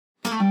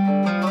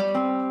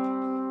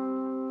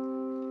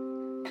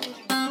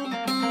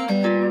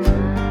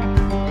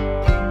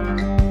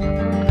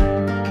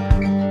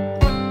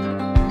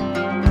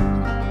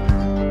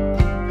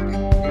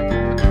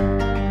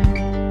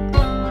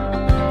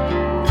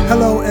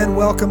Hello and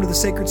welcome to the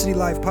Sacred City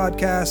Life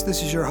Podcast.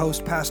 This is your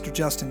host, Pastor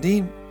Justin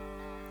Dean.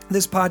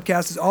 This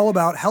podcast is all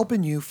about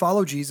helping you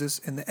follow Jesus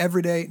in the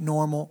everyday,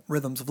 normal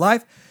rhythms of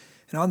life.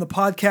 And on the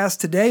podcast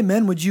today,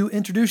 men, would you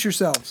introduce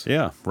yourselves?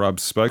 Yeah, Rob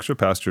Spexter,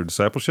 Pastor of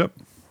Discipleship.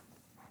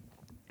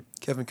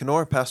 Kevin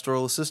Knorr,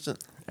 Pastoral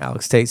Assistant.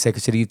 Alex Tate,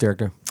 Sacred City Youth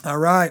Director. All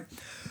right.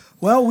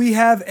 Well, we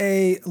have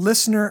a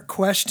listener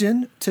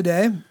question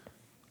today.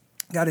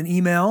 Got an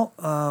email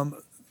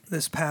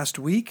this past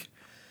week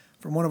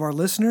from one of our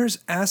listeners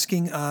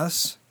asking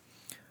us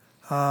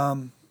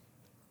what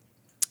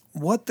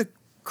the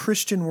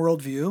Christian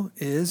worldview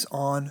is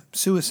on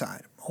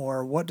suicide,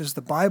 or what does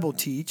the Bible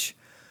teach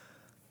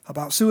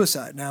about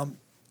suicide. Now,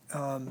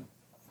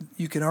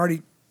 you can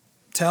already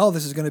tell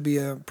this is going to be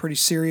a pretty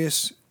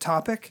serious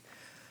topic.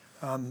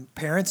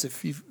 Parents,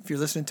 if you're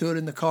listening to it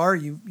in the car,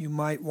 you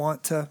might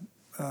want to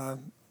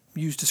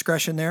use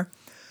discretion there.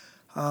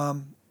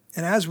 And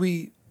as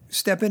we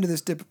step into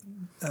this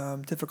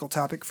difficult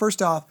topic,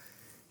 first off,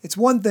 it's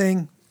one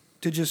thing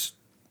to just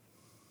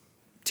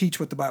teach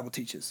what the Bible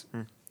teaches.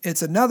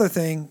 It's another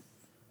thing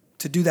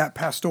to do that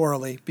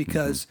pastorally,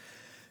 because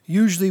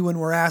usually when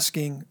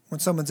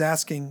someone's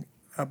asking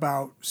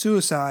about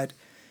suicide,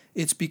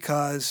 it's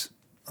because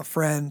a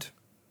friend,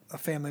 a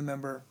family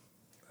member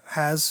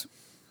has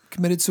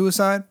committed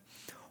suicide,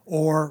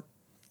 or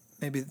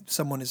maybe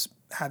someone is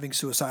having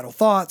suicidal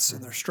thoughts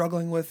and they're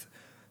struggling with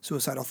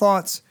suicidal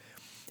thoughts.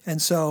 And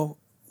so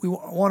we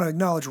want to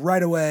acknowledge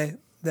right away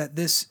that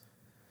this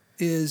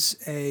is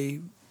a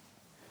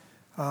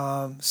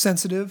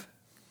sensitive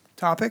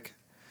topic.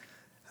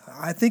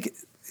 I think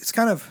it's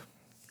kind of,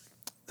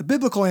 the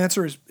biblical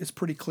answer is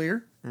pretty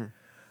clear,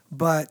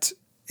 but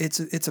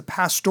it's a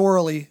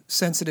pastorally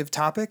sensitive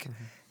topic.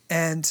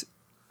 And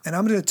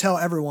I'm going to tell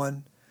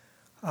everyone,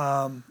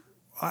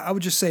 I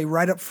would just say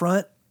right up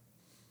front,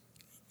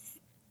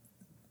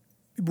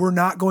 we're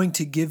not going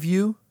to give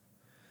you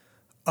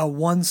a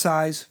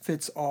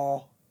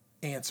one-size-fits-all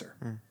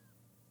answer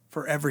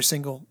for every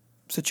single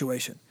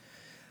situation.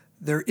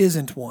 There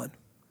isn't one,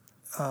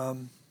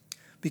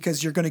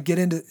 because you're going to get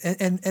into,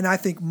 and I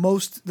think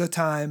most of the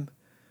time,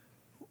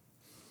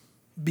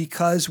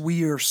 because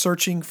we are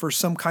searching for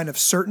some kind of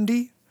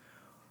certainty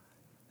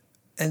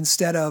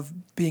instead of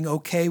being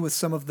okay with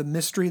some of the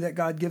mystery that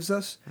God gives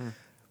us,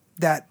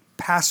 that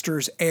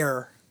pastors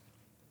err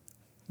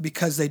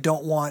because they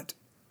don't want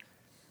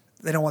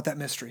that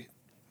mystery.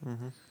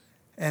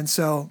 And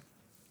so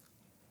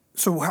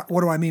what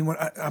do I mean when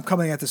I'm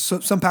coming at this? So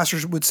some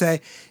pastors would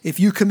say, if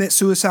you commit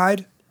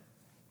suicide,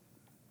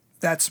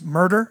 that's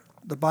murder.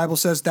 The Bible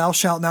says, thou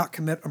shalt not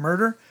commit a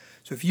murder.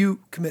 So if you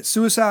commit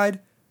suicide,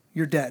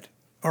 you're dead,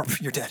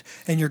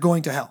 and you're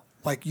going to hell,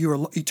 like you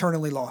are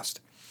eternally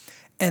lost.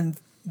 And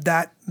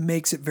that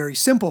makes it very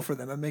simple for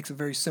them. It makes a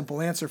very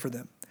simple answer for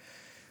them.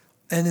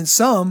 And then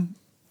some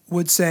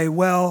would say,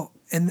 well,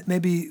 and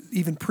maybe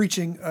even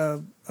preaching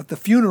at the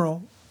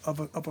funeral of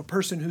a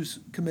person who's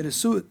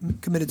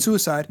committed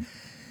suicide,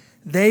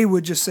 they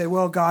would just say,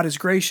 well, God is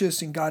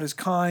gracious and God is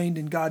kind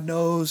and God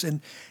knows.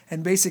 And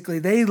basically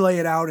they lay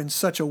it out in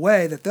such a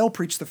way that they'll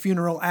preach the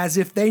funeral as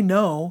if they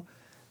know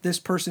this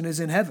person is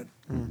in heaven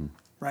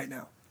right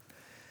now.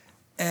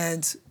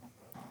 And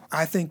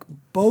I think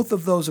both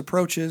of those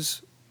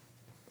approaches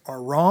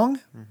are wrong.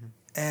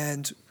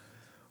 And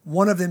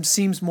one of them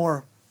seems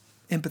more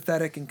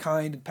empathetic and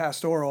kind and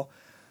pastoral,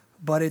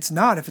 but it's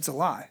not if it's a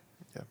lie.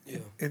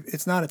 If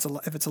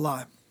it's a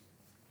lie.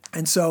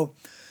 And so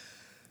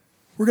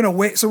we're going to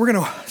wait. So we're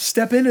going to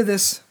step into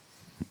this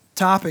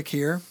topic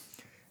here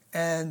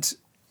and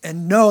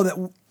know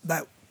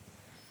that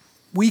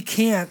we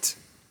can't,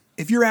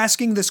 if you're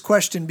asking this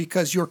question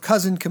because your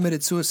cousin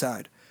committed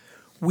suicide,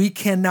 we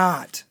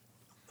cannot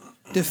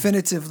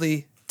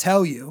definitively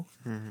tell you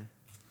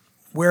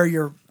where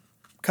your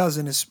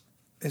cousin is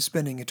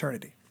spending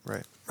eternity.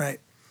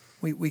 Right.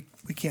 We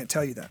can't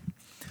tell you that.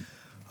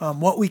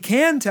 What we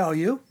can tell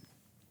you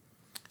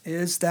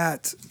is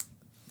that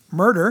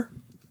murder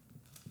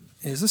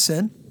is a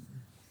sin,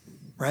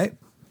 right?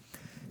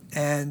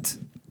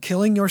 And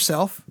killing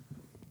yourself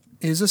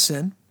is a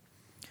sin,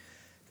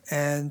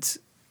 and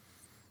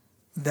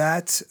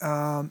that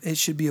it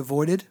should be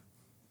avoided.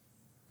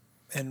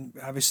 And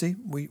obviously,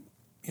 we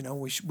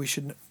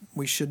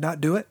should not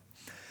do it.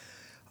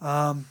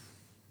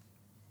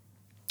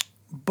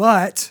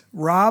 But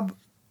Rob,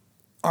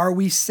 are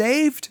we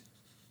saved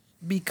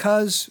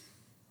because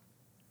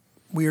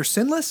we are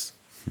sinless?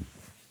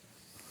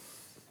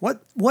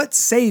 What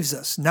saves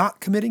us? Not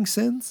committing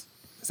sins?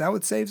 Is that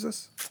what saves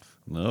us?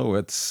 No,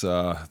 it's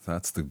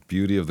that's the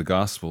beauty of the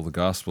gospel. The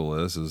gospel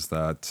is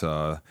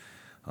that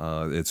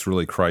it's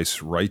really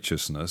Christ's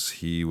righteousness.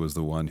 He was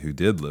the one who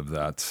did live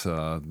that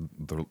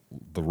the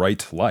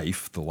right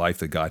life, the life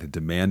that God had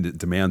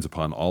demands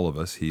upon all of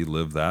us. He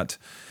lived that.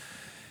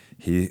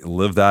 He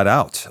lived that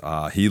out.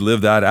 He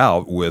lived that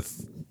out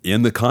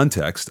in the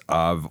context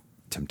of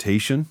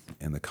temptation,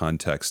 in the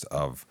context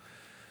of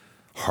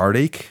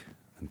heartache,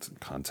 in the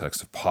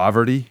context of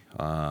poverty.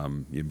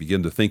 You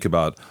begin to think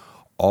about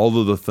all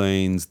of the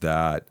things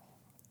that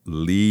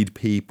lead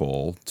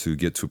people to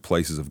get to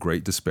places of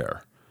great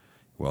despair.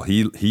 Well,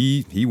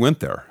 he went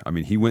there. I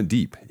mean, he went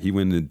deep. He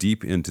went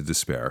deep into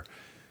despair.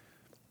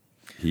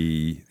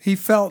 He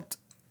felt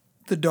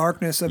the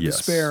darkness of Yes.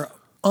 despair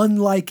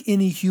unlike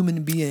any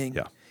human being.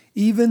 Yeah.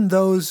 Even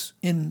those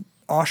in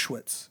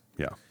Auschwitz.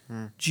 yeah.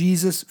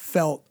 Jesus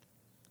felt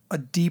a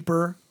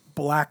deeper,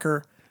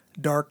 blacker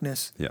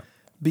darkness Yeah.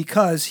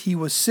 because he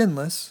was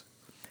sinless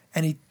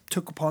and he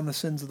took upon the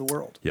sins of the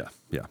world. Yeah,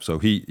 yeah. So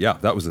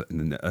that was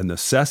a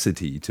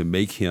necessity to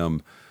make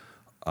him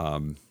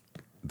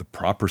the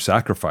proper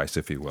sacrifice,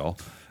 if you will,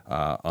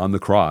 on the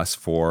cross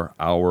for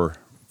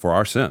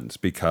our sins,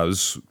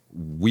 because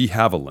we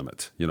have a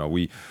limit. You know,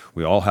 we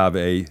all have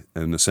in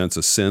a sense,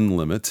 a sin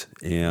limit,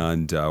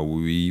 and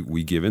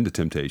we give into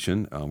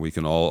temptation. We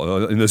can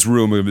all in this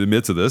room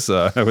admit to this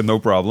with no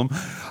problem,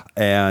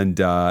 and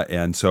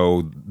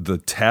so the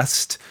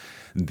test.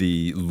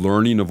 The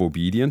learning of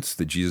obedience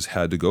that Jesus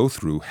had to go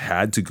through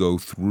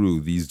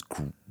these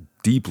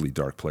deeply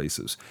dark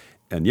places.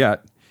 And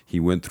yet,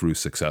 he went through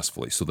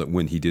successfully, so that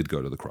when he did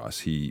go to the cross,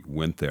 he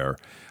went there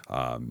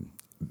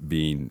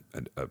being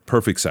a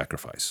perfect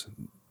sacrifice,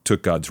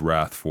 took God's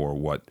wrath for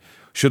what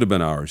should have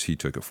been ours. He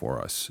took it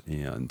for us.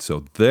 And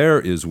so there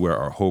is where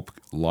our hope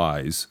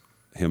lies,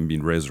 him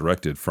being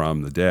resurrected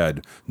from the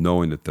dead,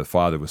 knowing that the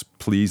Father was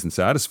pleased and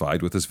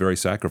satisfied with this very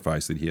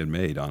sacrifice that he had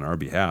made on our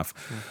behalf.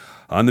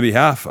 On the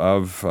behalf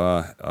of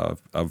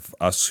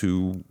us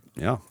who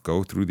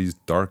go through these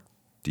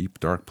deep,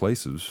 dark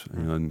places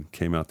and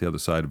came out the other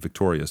side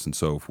victorious. And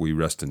so if we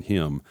rest in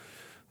him,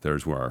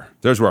 there's where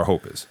our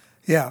hope is.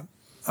 Yeah.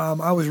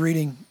 I was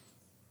reading,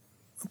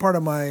 part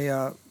of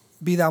my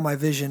Be Thou My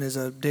Vision is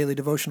a daily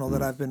devotional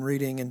that I've been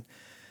reading, and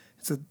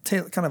it's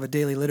kind of a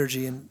daily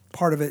liturgy, and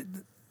part of it,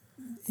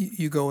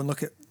 you go and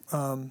look at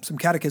some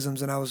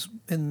catechisms, and I was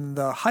in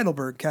the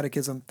Heidelberg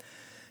Catechism,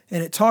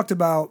 and it talked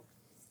about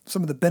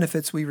some of the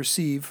benefits we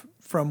receive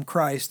from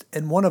Christ,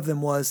 and one of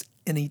them was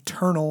an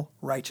eternal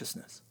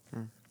righteousness.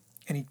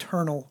 An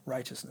eternal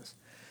righteousness.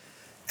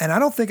 And I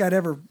don't think I'd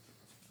ever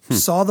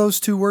saw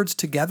those two words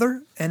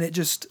together, and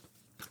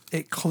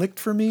it clicked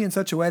for me in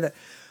such a way that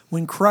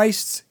when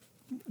Christ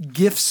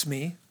gifts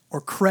me or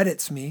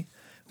credits me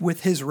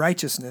with his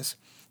righteousness,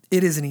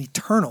 it is an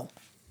eternal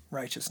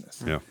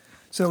righteousness. Yeah.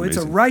 So it's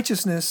a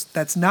righteousness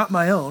that's not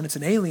my own. It's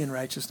an alien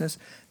righteousness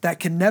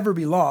that can never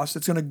be lost.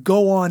 It's going to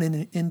go on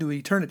into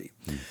eternity.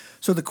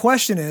 So the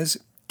question is,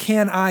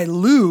 can I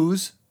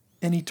lose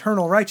an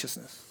eternal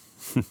righteousness?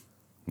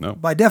 No.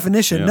 By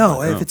definition, Yeah,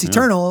 no. no. If it's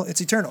eternal,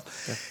 it's eternal.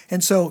 Yeah.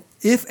 And so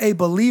if a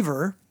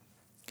believer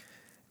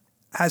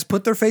has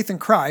put their faith in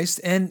Christ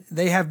and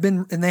they have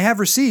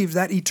received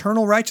that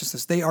eternal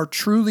righteousness, they are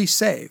truly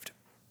saved,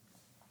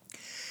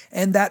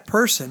 and that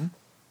person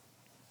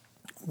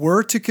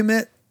were to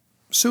commit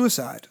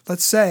suicide.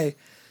 Let's say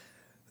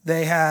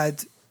they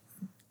had,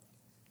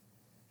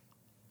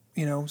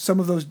 some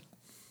of those.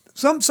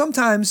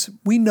 Sometimes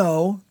we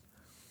know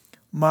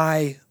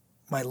my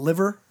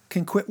liver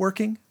can quit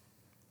working,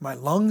 my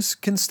lungs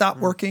can stop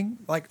working.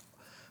 Like,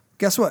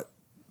 guess what?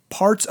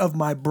 Parts of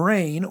my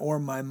brain or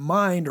my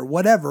mind or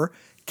whatever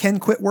can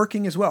quit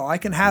working as well. I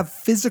can have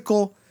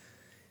physical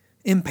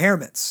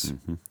impairments.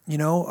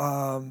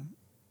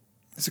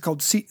 Is it called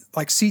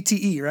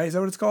CTE, right? Is that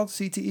what it's called?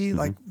 CTE,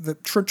 like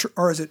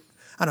or is it,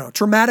 I don't know,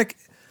 traumatic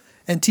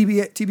and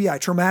TBI,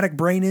 traumatic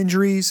brain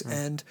injuries,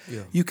 and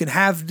you can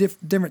have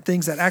different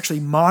things that actually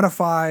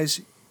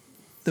modifies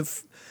the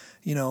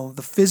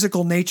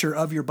physical nature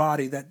of your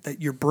body,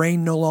 that your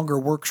brain no longer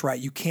works right.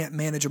 You can't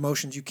manage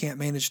emotions. You can't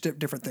manage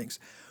different things.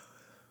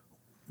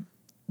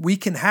 We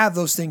can have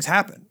those things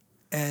happen,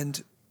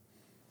 and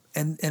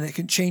it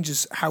can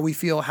changes how we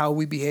feel, how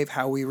we behave,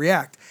 how we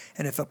react.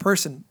 And if a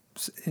person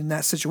in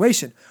that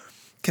situation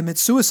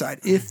commits suicide,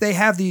 if they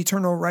have the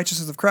eternal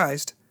righteousness of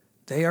Christ,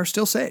 they are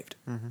still saved.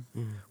 Mm-hmm.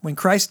 Mm-hmm. When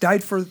Christ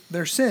died for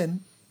their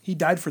sin, he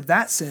died for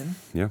that sin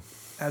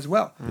as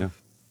well. Yeah.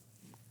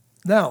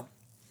 Now,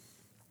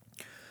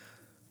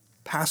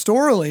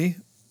 pastorally,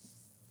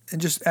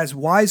 and just as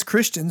wise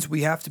Christians,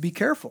 we have to be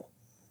careful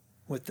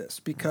with this,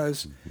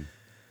 because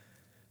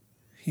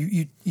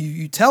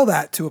you tell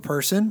that to a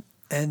person,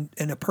 and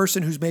a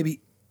person who's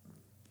maybe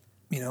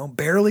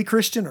barely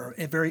Christian or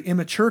a very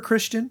immature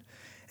Christian,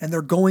 and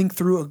they're going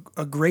through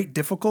a great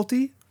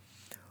difficulty,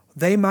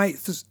 they might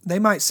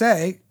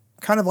say,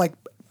 kind of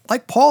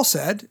like Paul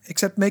said,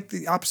 except make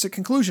the opposite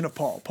conclusion of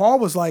Paul. Paul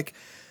was like,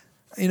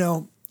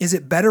 is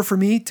it better for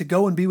me to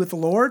go and be with the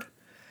Lord?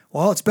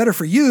 Well, it's better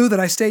for you that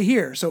I stay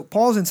here. So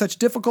Paul's in such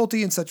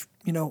difficulty and such,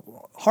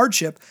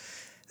 hardship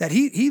that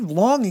he's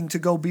longing to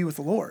go be with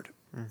the Lord.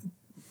 Mm.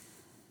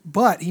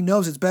 But he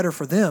knows it's better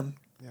for them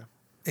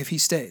if he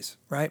stays,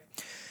 right?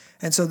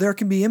 And so there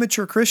can be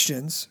immature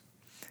Christians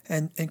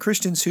and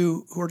Christians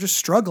who are just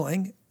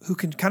struggling, who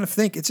can kind of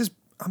think,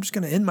 I'm just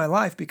going to end my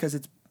life because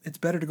it's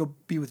better to go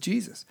be with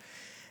Jesus.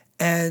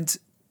 And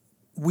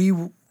we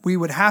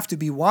would have to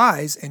be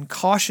wise and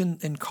caution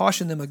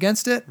them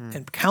against it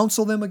and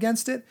counsel them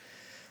against it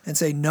and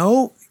say,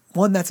 no,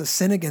 one that's a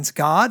sin against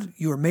God.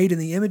 You are made in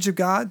the image of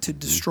God. To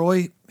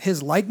destroy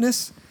his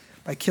likeness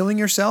by killing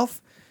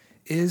yourself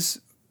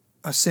is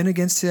a sin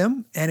against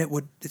him, and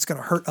it's going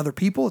to hurt other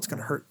people. It's going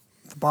to hurt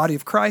the body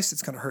of Christ.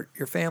 It's going to hurt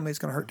your family. It's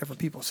going to hurt different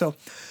people. So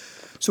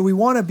we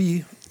want to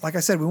be, like I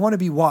said, we want to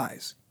be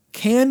wise.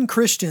 Can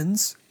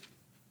Christians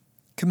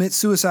commit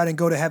suicide and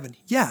go to heaven?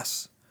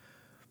 Yes.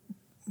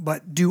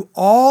 But do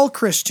all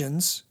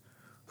Christians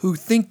who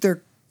think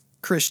they're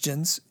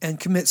Christians and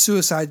commit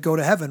suicide go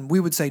to heaven? We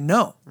would say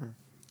no.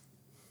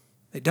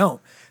 They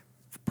don't.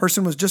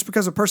 Just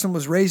because a person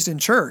was raised in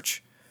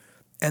church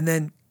and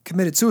then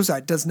committed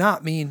suicide does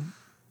not mean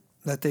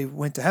that they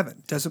went to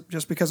heaven.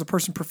 Just because a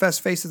person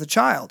professed faith as a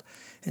child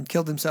and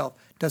killed himself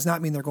does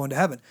not mean they're going to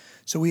heaven.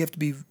 So we have to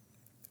be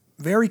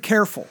very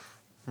careful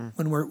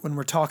when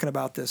we're talking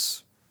about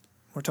this.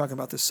 We're talking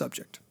about this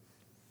subject.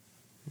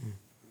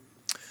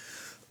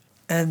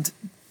 And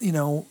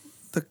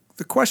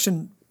the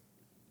question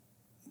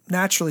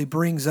naturally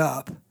brings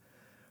up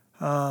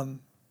the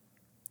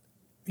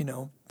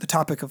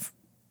topic of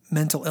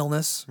mental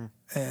illness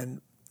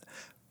and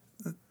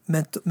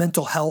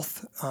mental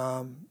health,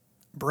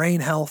 brain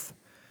health,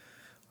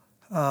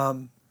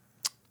 and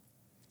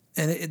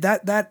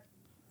that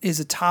is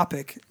a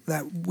topic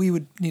that we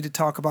would need to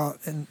talk about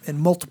in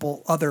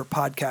multiple other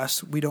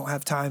podcasts. We don't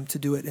have time to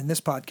do it in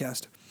this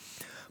podcast,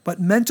 but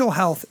mental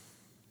health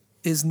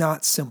is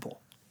not simple.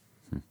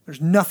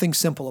 There's nothing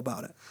simple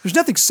about it. There's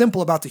nothing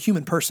simple about the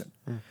human person.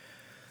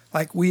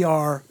 Like, we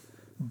are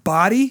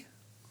body,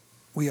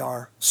 we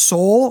are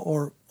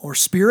soul or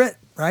spirit,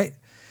 right?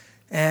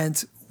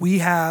 And we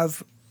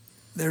have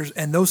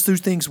those two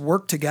things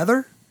work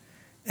together,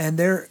 and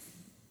there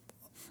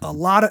a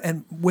lot of,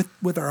 and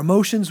with our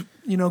emotions,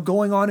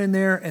 going on in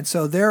there, and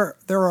so there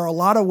are a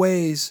lot of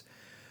ways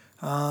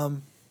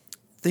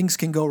things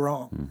can go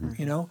wrong,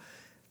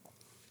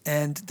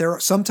 and there are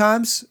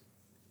sometimes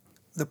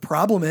the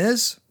problem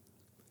is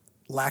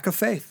lack of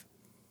faith.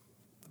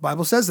 The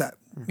Bible says that,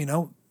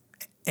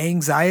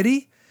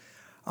 anxiety.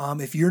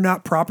 If you're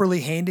not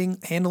properly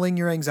handling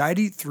your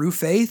anxiety through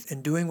faith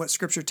and doing what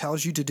Scripture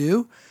tells you to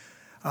do,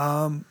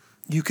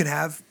 you can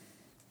have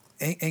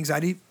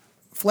anxiety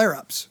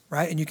flare-ups,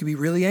 right? And you can be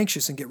really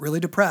anxious and get really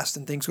depressed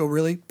and things go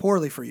really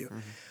poorly for you.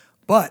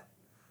 But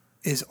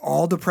is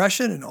all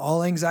depression and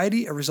all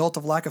anxiety a result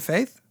of lack of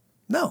faith?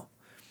 No.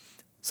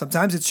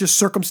 Sometimes it's just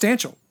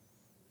circumstantial.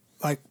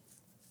 Like,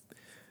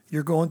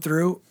 you're going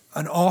through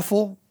an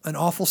awful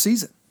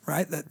season,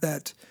 right?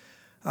 That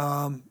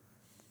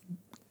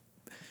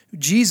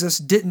Jesus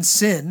didn't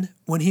sin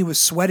when he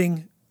was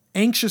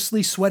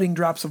anxiously sweating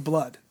drops of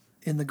blood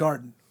in the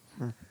garden,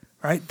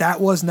 right?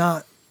 That was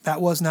not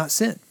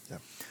sin.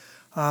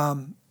 Yeah.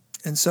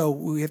 And so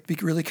we have to be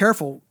really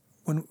careful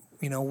when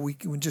we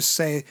can just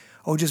say,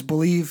 "Oh, just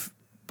believe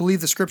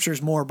the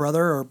Scriptures more,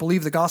 brother," or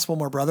 "believe the gospel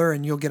more, brother,"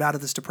 and you'll get out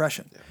of this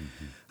depression.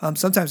 Yeah.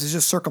 Sometimes it's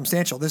just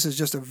circumstantial. This is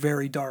just a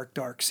very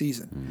dark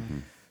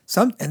season.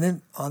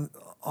 Sometimes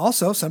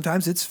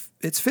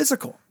it's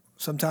physical.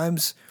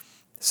 Sometimes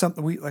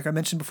like I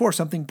mentioned before,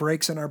 something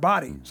breaks in our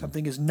body.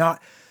 Something is not,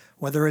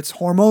 whether it's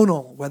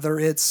hormonal, whether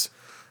it's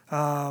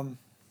what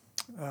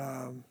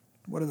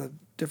are the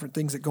different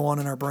things that go on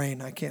in our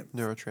brain? I can't.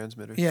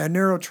 Neurotransmitters. Yeah,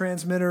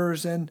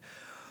 neurotransmitters and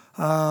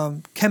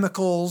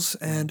chemicals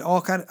and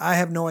all kind of. I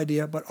have no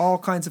idea, but all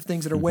kinds of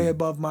things that are way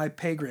above my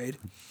pay grade.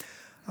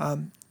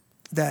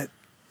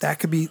 That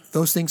could be,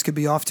 those things could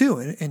be off too,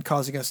 and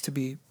causing us to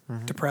be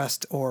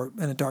depressed or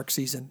in a dark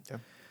season. Yeah.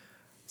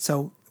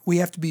 So we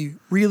have to be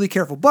really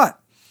careful, but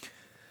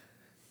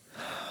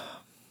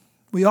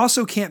we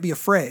also can't be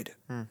afraid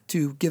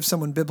to give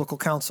someone biblical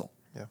counsel.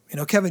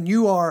 Yeah. Kevin,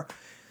 you are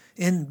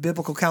in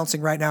biblical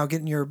counseling right now,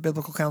 getting your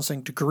biblical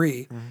counseling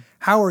degree.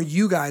 How are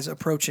you guys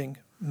approaching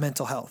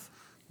mental health?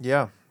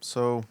 Yeah,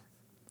 so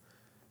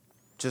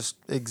just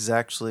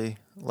exactly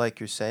like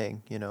you're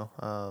saying,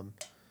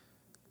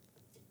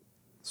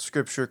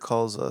 Scripture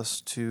calls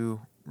us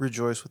to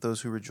rejoice with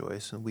those who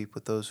rejoice and weep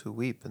with those who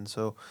weep. And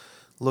so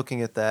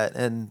looking at that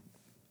and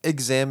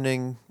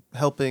examining,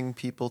 helping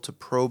people to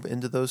probe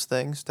into those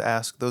things, to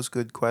ask those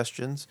good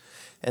questions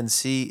and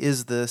see,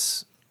 is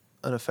this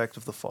an effect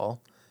of the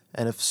fall?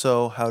 And if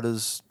so, how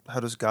does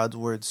God's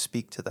word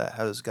speak to that?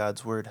 How does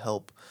God's word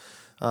help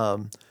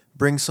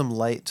bring some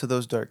light to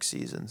those dark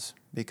seasons?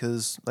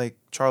 Because like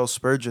Charles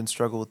Spurgeon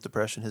struggled with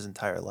depression his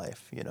entire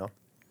life, And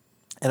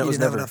it was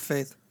never enough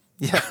faith.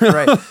 Yeah,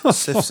 right. If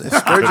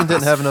Spurgeon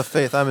didn't have enough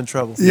faith, I'm in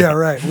trouble. Yeah,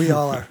 right. We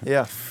all are.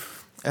 Yeah.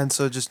 And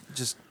so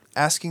just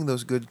asking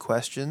those good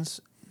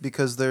questions,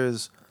 because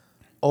there's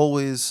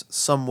always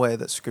some way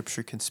that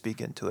Scripture can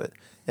speak into it.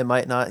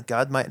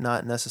 God might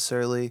not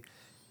necessarily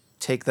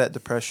take that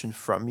depression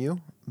from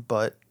you,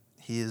 but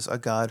He is a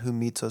God who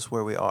meets us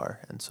where we are.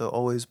 And so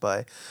always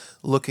by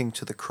looking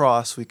to the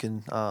cross, we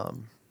can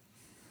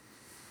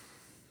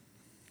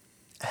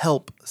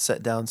help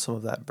set down some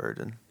of that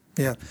burden.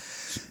 Yeah.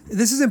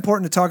 This is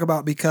important to talk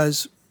about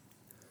because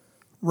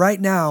right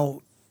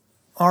now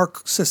our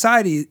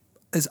society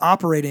is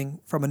operating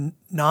from an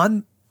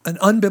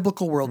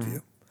unbiblical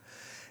worldview.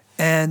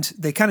 and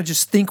they kind of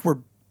just think we're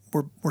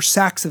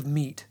sacks of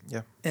meat.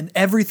 Yeah. And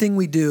everything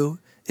we do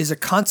is a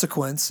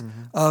consequence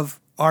of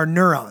our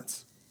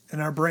neurons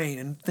and our brain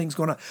and things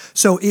going on.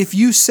 So if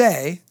you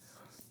say,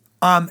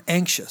 I'm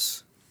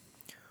anxious,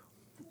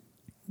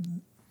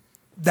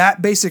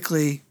 that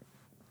basically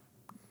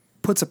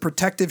puts a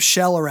protective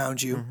shell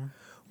around you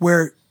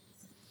where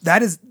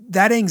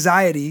that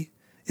anxiety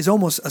is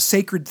almost a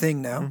sacred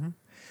thing now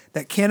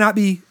that cannot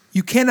be,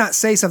 you cannot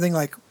say something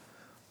like,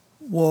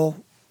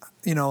 well,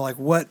 like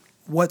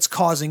what's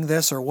causing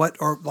this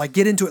or like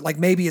get into it. Like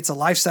maybe it's a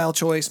lifestyle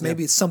choice.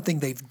 Maybe it's something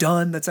they've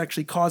done that's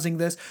actually causing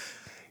this.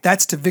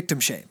 That's to victim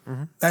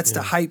shame. That's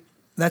to hype.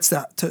 That's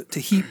to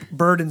heap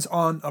burdens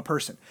on a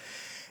person.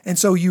 And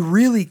so you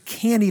really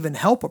can't even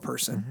help a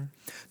person.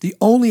 The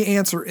only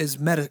answer is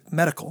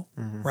medical,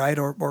 right?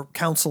 Or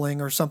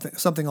counseling or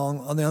something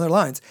on the other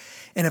lines.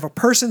 And if a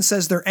person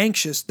says they're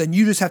anxious, then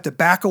you just have to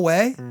back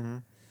away.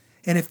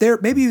 And if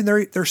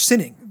they're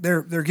sinning,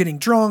 they're getting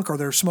drunk or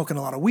they're smoking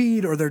a lot of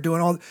weed or they're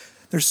doing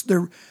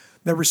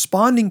they're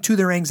responding to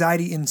their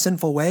anxiety in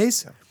sinful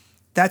ways.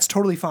 That's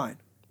totally fine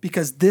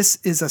because this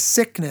is a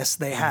sickness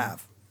they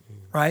have,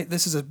 right?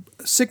 This is a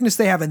sickness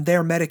they have and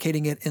they're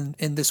medicating it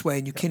in this way.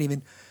 And you can't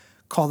even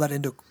call that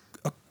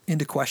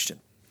into question.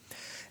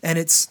 And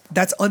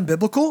that's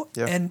unbiblical.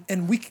 Yeah.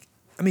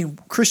 And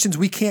Christians,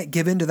 we can't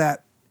give into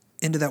that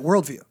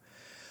worldview,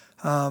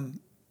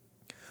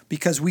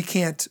 because we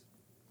can't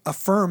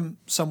affirm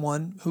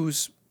someone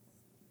who's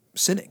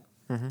sinning,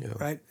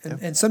 right?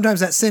 And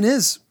sometimes that sin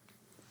is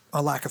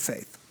a lack of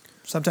faith.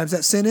 Sometimes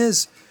that sin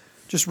is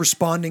just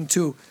responding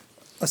to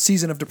a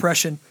season of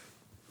depression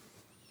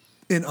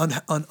in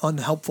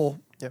unhelpful,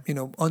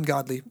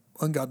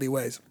 ungodly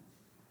ways.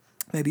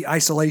 Maybe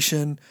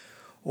isolation,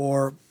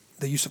 or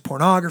the use of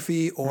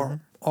pornography, or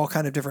all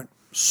kind of different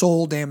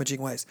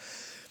soul-damaging ways.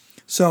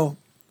 So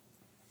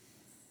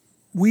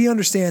we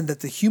understand that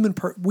the human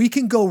we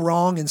can go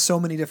wrong in so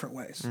many different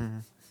ways.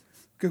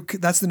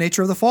 That's the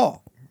nature of the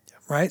fall,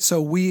 right?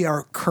 So we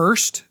are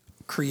cursed.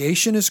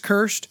 Creation is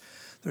cursed.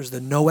 There's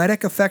the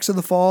noetic effects of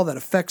the fall that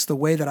affects the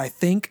way that I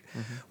think.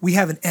 We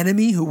have an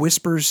enemy who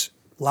whispers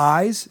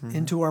lies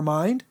into our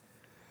mind.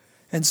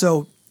 And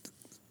so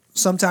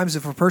sometimes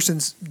if a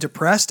person's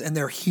depressed and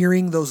they're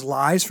hearing those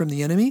lies from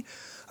the enemy,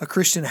 a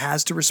Christian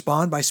has to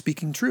respond by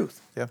speaking truth.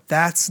 Yeah.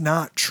 That's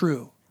not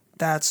true.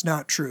 That's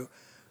not true.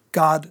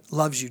 God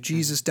loves you.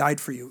 Jesus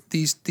died for you.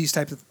 These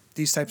types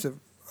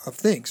of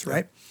things,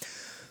 right?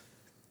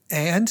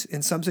 And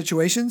in some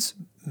situations,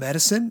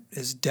 medicine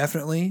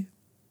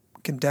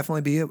can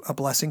definitely be a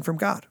blessing from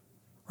God,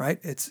 right?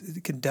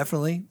 It can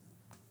definitely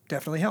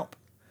help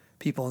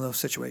people in those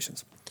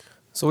situations.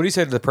 So what do you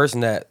say to the person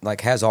that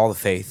like has all the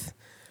faith,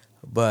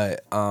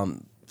 but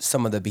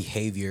some of the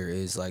behavior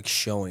is like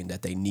showing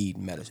that they need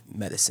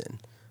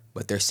medicine,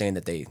 but they're saying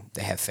that they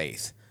have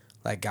faith,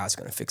 like God's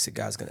gonna fix it,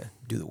 God's gonna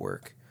do the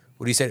work?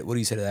 What do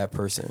you say to that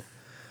person?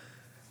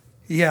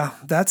 Yeah,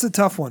 that's a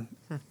tough one.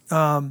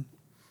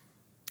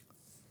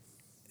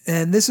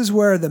 And this is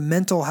where the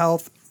mental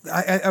health,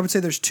 I would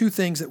say there's two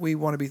things that we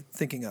want to be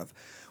thinking of.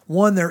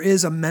 One, there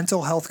is a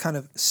mental health kind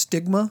of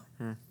stigma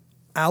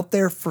out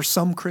there for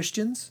some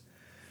Christians,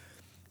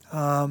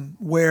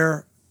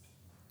 where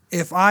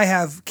if I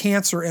have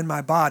cancer in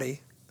my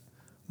body,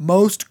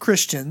 most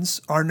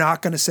Christians are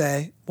not going to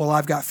say, well,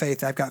 I've got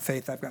faith, I've got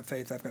faith, I've got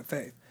faith, I've got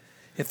faith.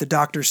 If the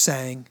doctor's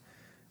saying,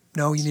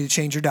 no, you need to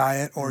change your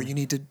diet or you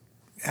need to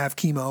have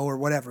chemo or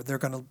whatever, they're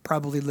going to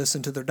probably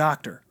listen to their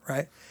doctor,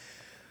 right?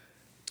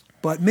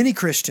 But many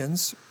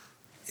Christians,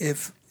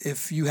 if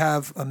you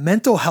have a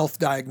mental health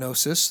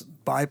diagnosis,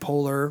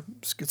 bipolar,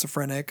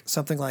 schizophrenic,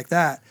 something like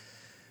that,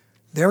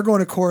 they're going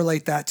to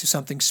correlate that to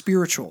something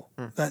spiritual.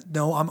 That,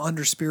 no, I'm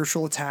under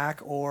spiritual attack,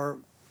 or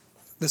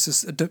this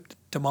is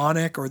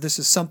demonic, or this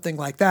is something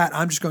like that.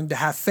 I'm just going to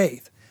have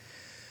faith.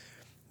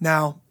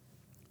 Now,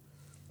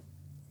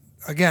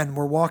 again,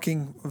 we're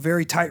walking a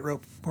very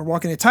tightrope. We're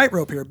walking a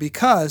tightrope here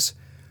because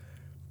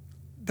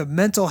the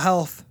mental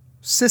health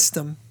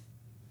system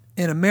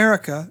in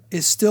America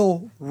is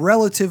still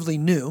relatively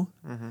new,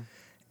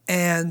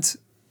 and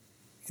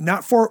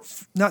not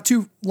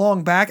too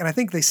long back, and I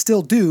think they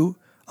still do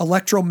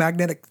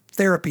electromagnetic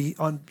therapy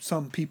on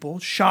some people,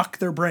 shock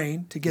their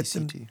brain to get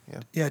ECT,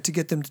 to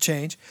get them to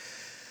change.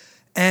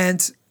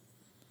 And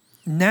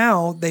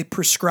now they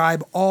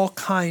prescribe all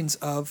kinds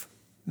of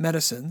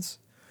medicines,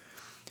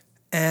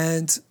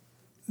 and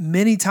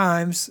many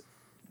times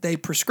they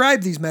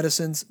prescribe these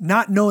medicines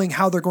not knowing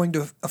how they're going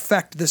to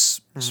affect this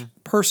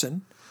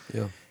person.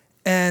 Yeah.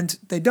 And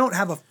they don't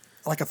have a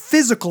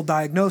physical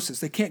diagnosis.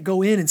 They can't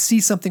go in and see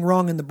something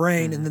wrong in the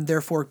brain and then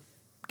therefore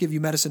give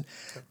you medicine.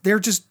 They're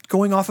just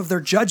going off of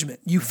their judgment.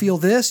 You feel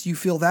this, you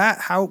feel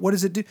that. What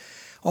does it do?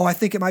 Oh, I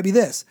think it might be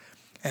this.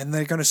 And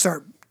they're going to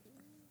start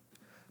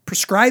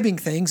prescribing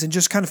things and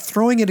just kind of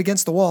throwing it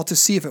against the wall to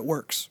see if it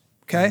works.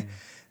 Okay?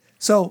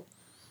 So,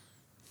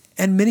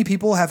 and many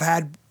people have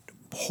had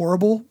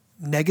horrible,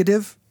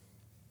 negative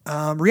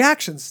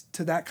reactions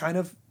to that kind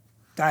of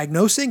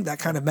diagnosing, that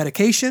kind of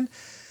medication.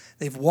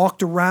 They've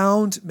walked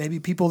around, maybe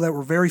people that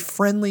were very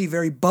friendly,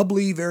 very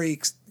bubbly,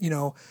 very,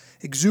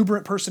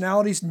 exuberant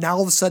personalities. Now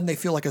all of a sudden they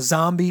feel like a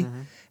zombie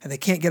and they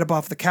can't get up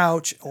off the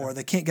couch or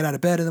they can't get out of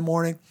bed in the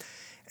morning.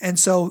 And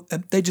so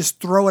they just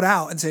throw it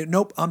out and say,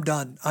 nope, I'm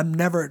done. I'm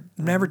never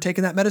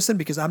taking that medicine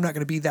because I'm not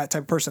going to be that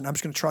type of person. I'm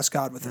just going to trust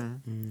God with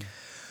it.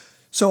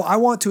 So I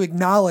want to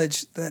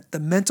acknowledge that the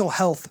mental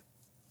health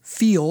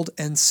field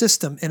and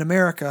system in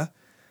America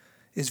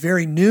is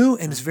very new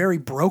and is very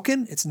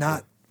broken. It's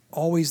not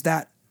always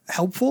that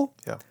helpful.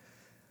 Yeah.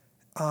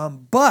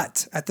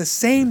 But at the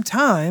same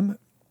time,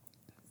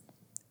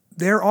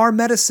 there are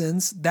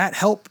medicines that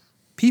help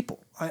people.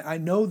 I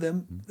know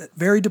them,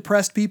 very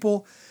depressed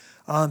people,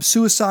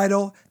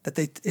 suicidal, that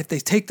if they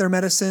take their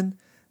medicine,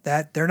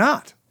 that they're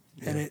not.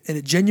 And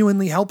it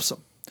genuinely helps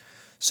them.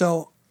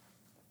 So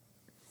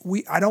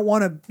I don't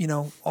want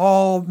to,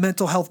 all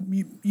mental health,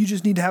 you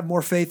just need to have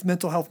more faith,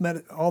 mental health,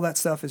 all that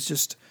stuff is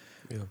just,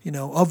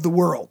 of the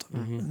world.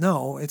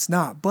 No, it's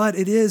not. But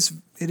it is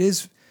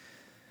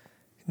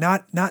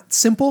not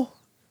simple,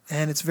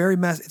 and it's very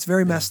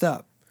messed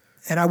up.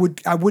 And I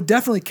would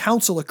definitely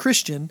counsel a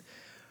Christian,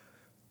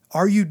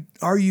 are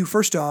you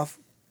first off,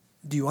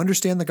 do you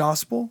understand the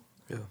gospel?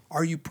 Yeah.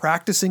 Are you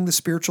practicing the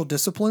spiritual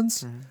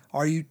disciplines?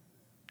 Are you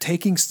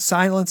taking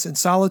silence and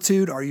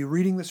solitude? Are you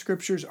reading the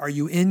scriptures? Are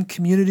you in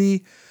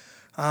community?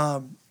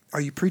 Are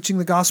you preaching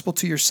the gospel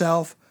to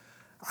yourself?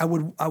 I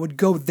would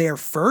go there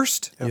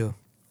first,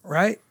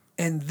 right?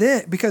 And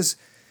then, because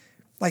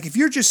like if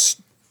you're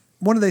just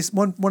one of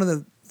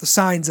the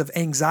signs of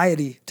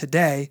anxiety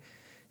today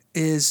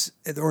is,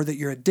 or that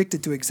you're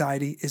addicted to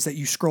anxiety, is that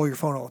you scroll your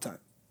phone all the time.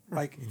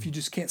 Like if you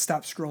just can't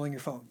stop scrolling your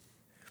phone.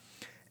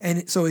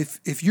 And so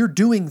if you're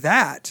doing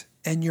that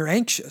and you're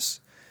anxious,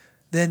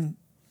 then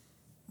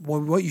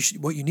what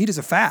you need is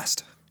a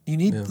fast. You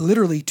need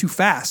literally to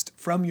fast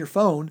from your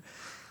phone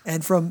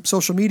and from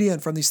social media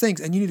and from these things.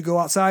 And you need to go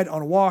outside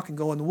on a walk and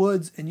go in the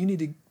woods, and you need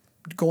to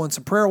go on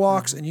some prayer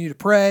walks, and you need to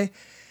pray,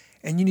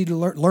 and you need to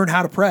learn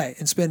how to pray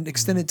and spend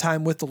extended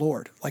time with the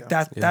Lord. Like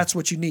that's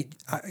what you need.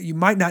 You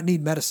might not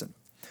need medicine.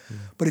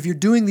 But if you're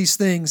doing these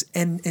things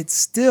and it's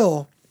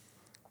still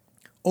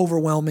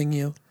overwhelming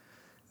you,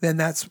 then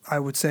that's, I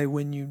would say,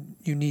 when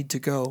you need to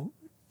go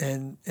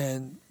and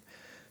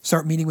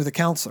start meeting with a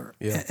counselor.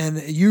 Yeah.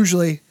 And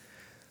usually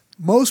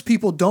most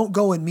people don't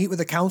go and meet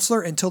with a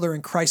counselor until they're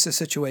in crisis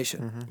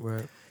situation.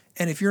 Right.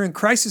 And if you're in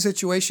crisis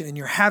situation and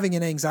you're having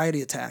an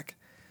anxiety attack,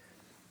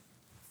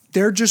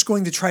 they're just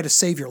going to try to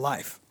save your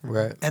life.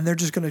 Right. And they're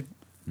just going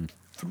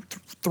to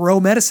throw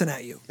medicine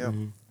at you. Yeah.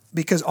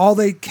 Because all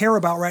they care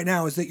about right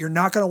now is that you're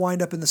not going to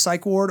wind up in the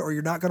psych ward or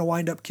you're not going to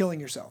wind up killing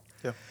yourself.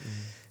 Yeah.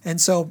 And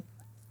so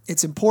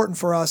it's important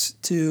for us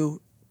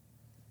to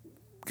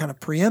kind of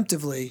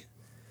preemptively,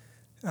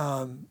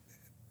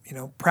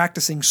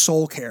 practicing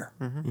soul care,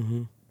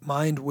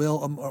 mind,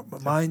 will,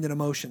 mind and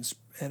emotions,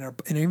 and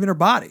even our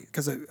body.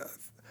 Because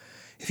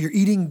if you're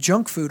eating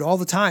junk food all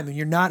the time and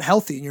you're not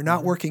healthy and you're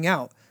not working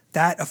out,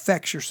 that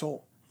affects your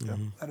soul.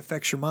 That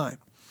affects your mind.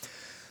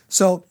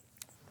 So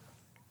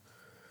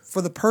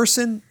for the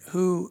person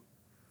who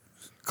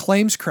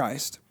claims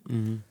Christ,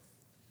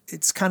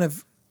 it's kind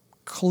of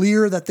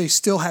clear that they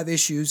still have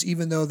issues,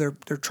 even though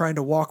they're trying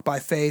to walk by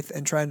faith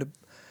and trying to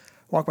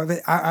walk by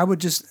faith. I would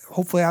just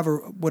hopefully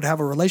would have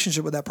a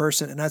relationship with that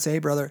person, and I'd say, hey,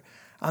 brother,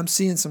 I'm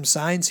seeing some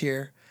signs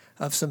here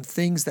of some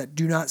things that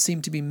do not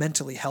seem to be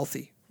mentally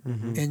healthy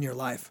in your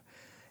life,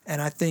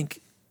 and I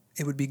think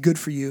it would be good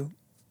for you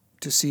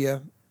to see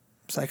a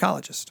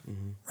psychologist,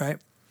 right,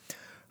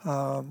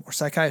 or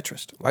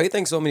psychiatrist. Why do you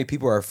think so many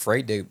people are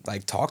afraid to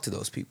talk to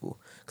those people?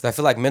 Because I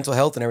feel like mental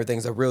health and everything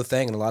is a real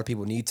thing, and a lot of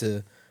people need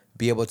to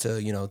be able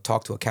to,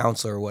 talk to a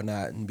counselor or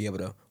whatnot and be able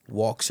to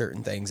walk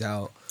certain things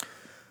out.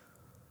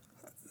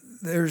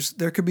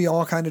 There could be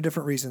all kind of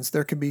different reasons.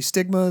 There could be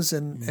stigmas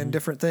and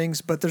different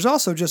things, but there's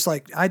also just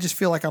I just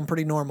feel like I'm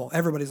pretty normal.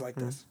 Everybody's like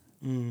this.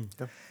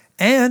 Yeah.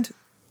 And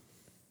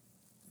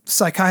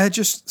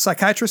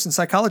psychiatrists and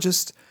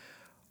psychologists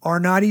are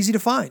not easy to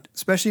find,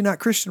 especially not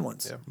Christian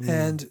ones. Yeah.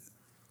 And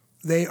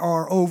they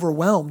are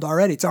overwhelmed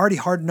already. It's already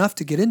hard enough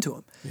to get into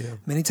them. Yeah.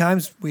 Many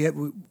times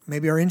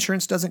maybe our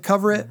insurance doesn't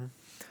cover it.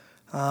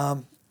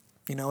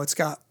 It's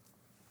got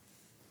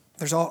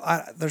there's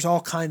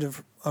all kinds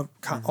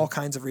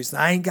of reasons.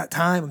 I ain't got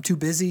time. I'm too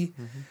busy.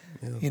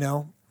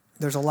 Yeah.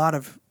 There's a lot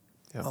of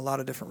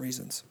different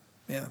reasons.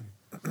 Yeah.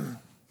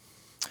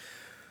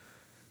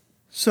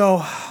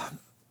 So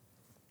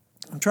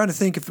I'm trying to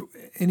think if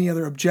any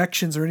other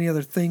objections or any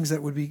other things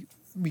that would be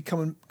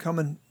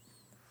coming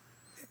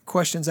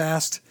questions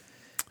asked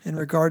in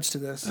regards to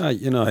this.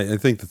 I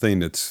think the thing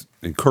that's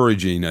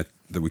encouraging that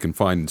we can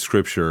find in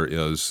Scripture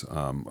is,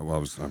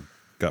 I've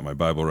got my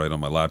Bible right on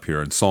my lap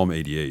here, and Psalm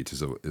 88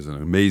 is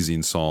an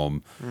amazing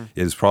psalm.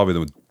 It is probably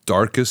the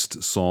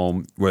darkest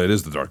psalm. Well, it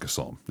is the darkest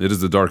psalm. It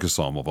is the darkest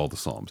psalm of all the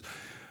psalms.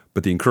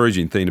 But the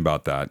encouraging thing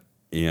about that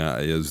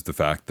is the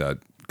fact that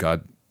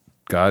God,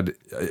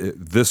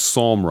 this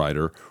psalm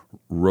writer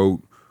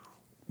wrote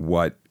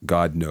what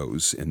God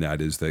knows, and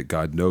that is that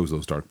God knows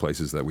those dark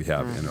places that we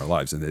have in our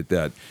lives, and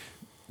that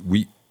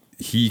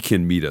he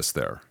can meet us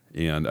there.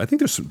 And I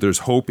think there's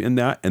hope in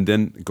that. And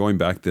then going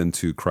back then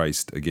to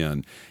Christ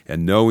again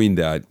and knowing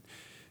that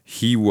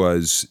he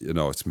was,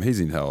 it's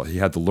amazing how he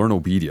had to learn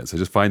obedience. I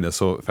just find that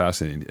so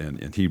fascinating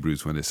in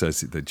Hebrews when it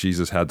says that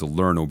Jesus had to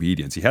learn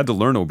obedience. He had to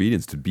learn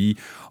obedience to be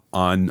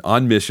on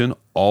mission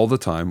all the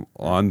time,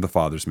 on the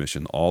Father's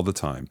mission all the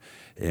time.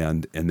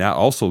 And that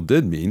also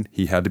did mean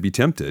he had to be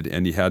tempted,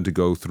 and he had to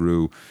go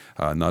through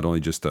not only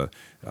just the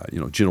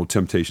general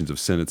temptations of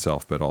sin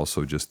itself, but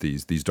also just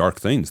these dark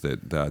things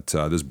that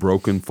this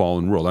broken,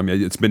 fallen world. I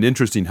mean, it's been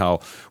interesting how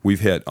we've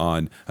hit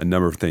on a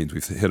number of things.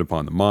 We've hit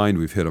upon the mind,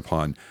 we've hit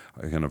upon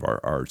kind of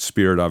our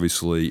spirit,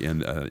 obviously,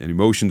 and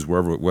emotions,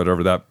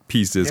 whatever that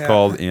piece is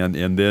called, and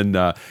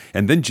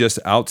then just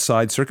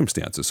outside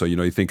circumstances. So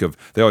you think of,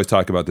 they always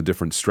talk about the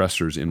different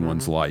stressors in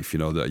one's life. You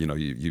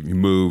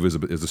move is a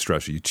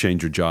stressor, you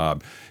change your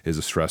job is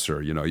a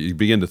stressor. You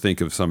begin to think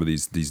of some of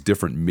these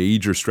different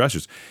major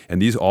stressors,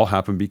 and these all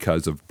happen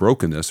because of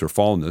brokenness or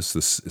fallenness,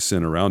 the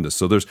sin around us.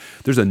 So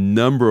there's a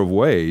number of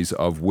ways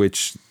of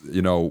which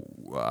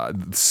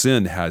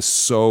sin has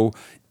so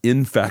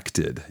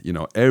infected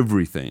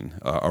everything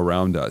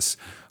around us,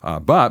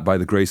 but by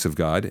the grace of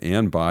God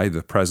and by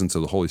the presence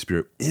of the Holy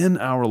Spirit in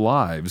our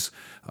lives,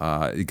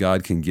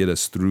 God can get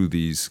us through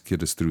these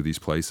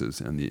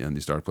places and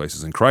these dark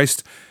places. And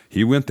Christ,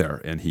 he went there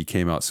and he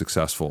came out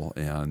successful,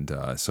 and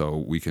so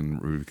we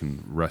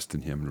can rest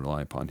in him and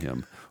rely upon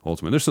him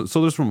ultimately.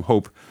 There's some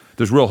hope.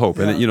 There's real hope,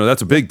 and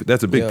that's a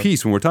big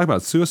piece when we're talking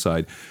about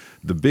suicide.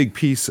 The big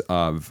piece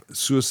of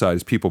suicide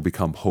is people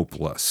become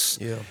hopeless.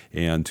 Yeah.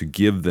 And to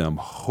give them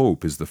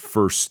hope is the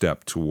first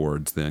step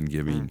towards then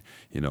giving,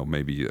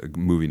 maybe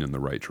moving in the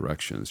right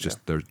direction. It's just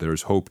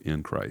there's hope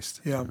in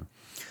Christ. Yeah.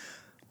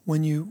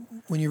 When you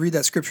read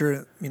that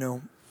scripture,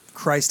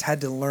 Christ had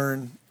to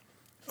learn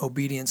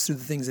obedience through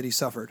the things that he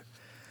suffered.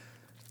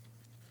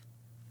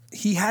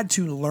 He had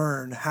to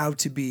learn how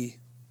to be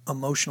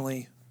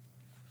emotionally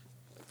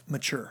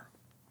mature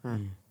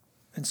and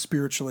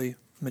spiritually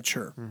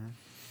mature. Mm-hmm.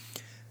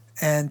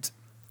 And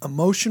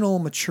emotional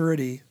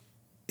maturity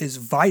is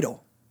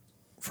vital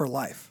for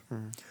life.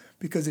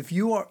 Because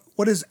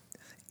what is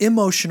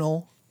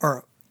emotional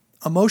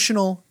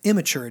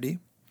immaturity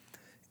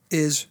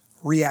is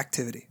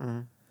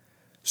reactivity.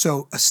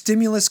 So a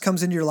stimulus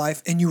comes into your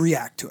life and you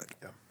react to it.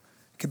 Yeah.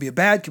 It could be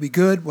bad, could be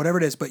good, whatever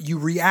it is, but you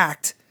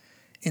react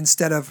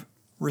instead of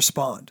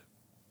respond.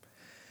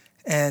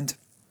 And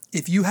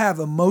if you have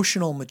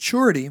emotional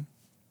maturity,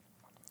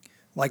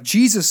 like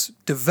Jesus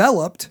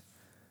developed,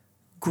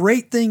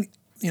 great thing,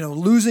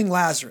 losing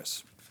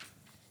Lazarus,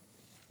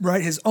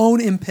 right? His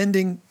own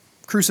impending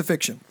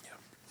crucifixion. Yeah.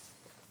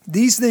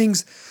 These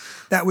things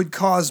that would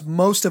cause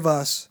most of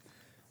us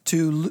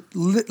to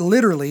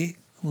literally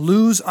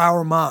lose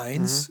our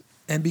minds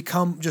and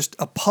become just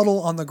a puddle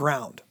on the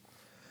ground.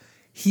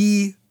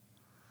 He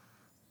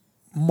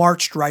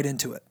marched right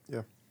into it.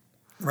 Yeah.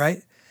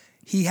 Right?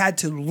 He had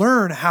to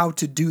learn how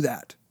to do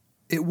that.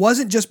 It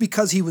wasn't just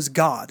because he was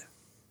God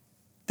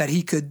that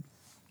he could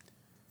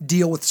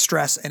deal with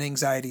stress and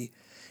anxiety.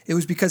 It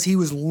was because he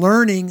was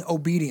learning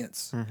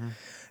obedience.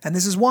 And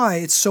this is why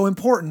it's so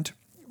important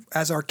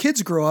as our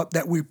kids grow up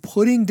that we're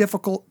putting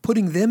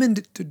them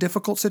into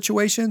difficult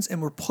situations,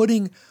 and we're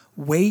putting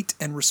weight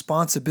and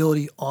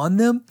responsibility on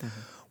them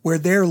where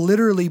they're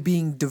literally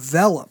being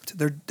developed.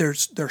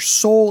 Their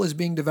soul is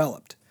being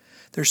developed.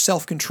 Their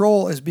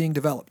self-control is being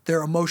developed.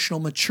 Their emotional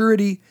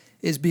maturity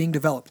is being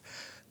developed.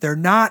 They're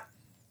not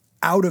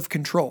out of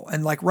control.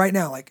 And like right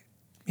now,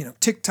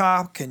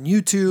 TikTok and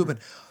YouTube and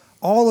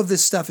all of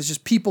this stuff is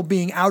just people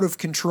being out of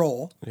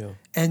control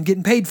and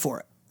getting paid for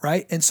it,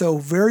 right? And so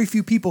very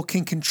few people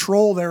can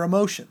control their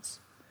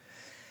emotions.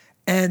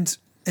 And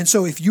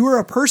so if you are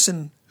a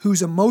person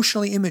who's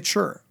emotionally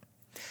immature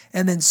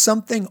and then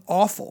something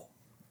awful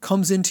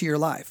comes into your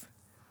life,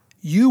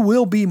 you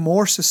will be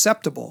more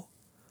susceptible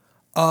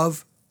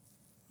of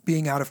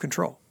being out of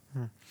control.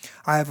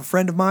 I have a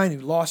friend of mine who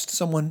lost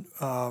someone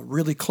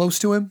really close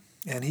to him,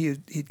 and he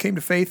came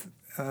to faith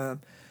a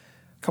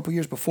couple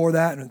years before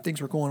that, and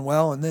things were going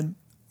well. And then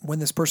when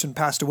this person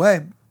passed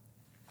away,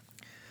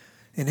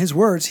 in his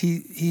words,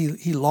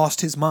 he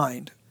lost his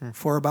mind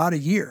for about a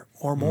year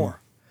or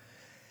more.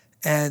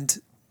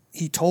 And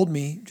he told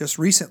me just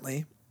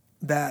recently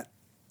that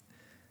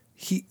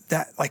he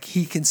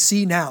can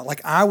see now.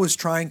 Like I was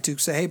trying to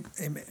say,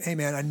 hey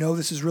man, I know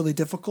this is really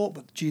difficult,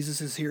 but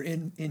Jesus is here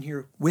in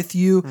here with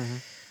you.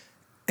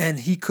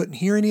 And he couldn't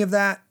hear any of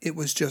that. It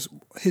was just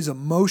his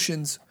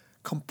emotions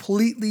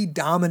completely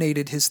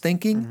dominated his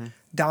thinking,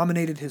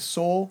 dominated his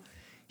soul.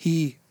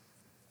 He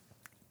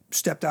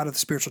stepped out of the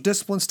spiritual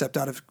discipline, stepped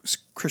out of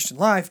Christian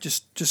life,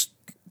 just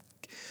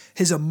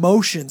his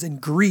emotions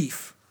and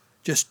grief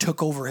just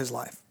took over his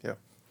life. Yeah.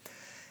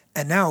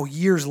 And now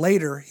years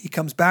later, he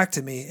comes back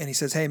to me and he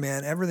says, hey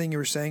man, everything you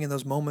were saying in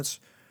those moments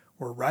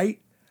were right.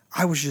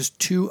 I was just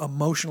too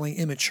emotionally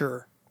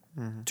immature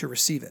to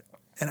receive it.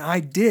 And I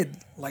did,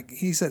 like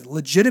he said,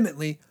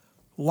 legitimately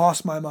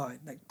lost my mind.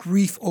 Like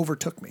grief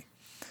overtook me.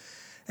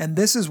 And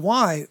this is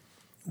why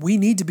we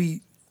need to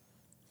be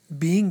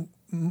being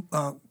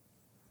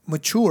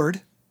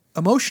matured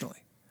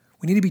emotionally.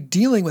 We need to be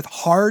dealing with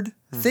hard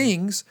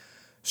things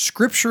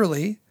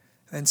scripturally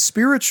and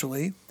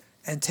spiritually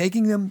and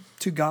taking them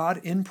to God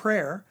in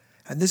prayer.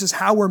 And this is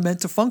how we're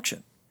meant to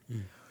function.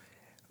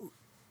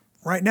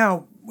 Right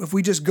now, if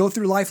we just go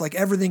through life like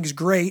everything's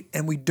great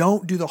and we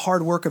don't do the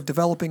hard work of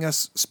developing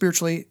us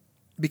spiritually,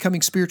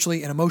 becoming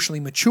spiritually and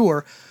emotionally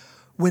mature,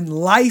 when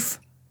life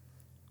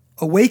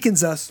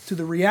awakens us to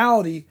the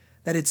reality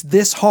that it's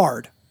this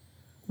hard,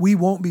 we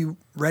won't be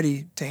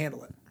ready to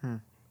handle it.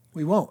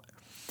 We won't.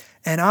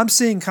 And I'm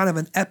seeing kind of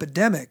an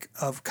epidemic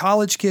of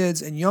college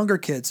kids and younger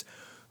kids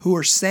who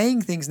are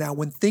saying things now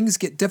when things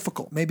get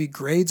difficult. Maybe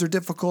grades are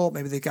difficult,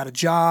 maybe they got a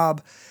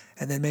job,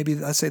 and then maybe,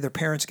 let's say, their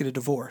parents get a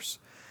divorce.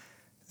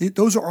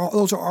 Those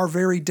are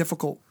very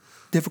difficult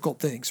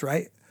things,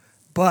 right?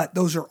 But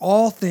those are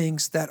all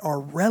things that are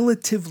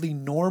relatively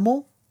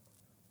normal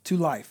to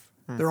life.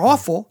 They're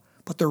awful,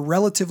 but they're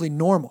relatively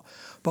normal.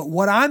 But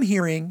what I'm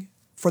hearing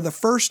for the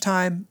first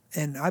time,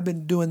 and I've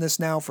been doing this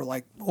now for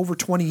like over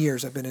 20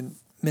 years, I've been in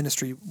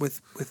ministry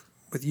with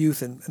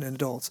youth and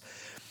adults.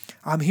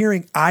 I'm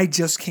hearing, I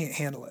just can't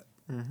handle it.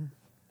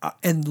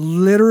 And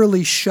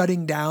literally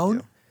shutting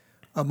down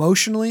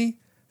emotionally,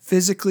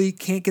 physically,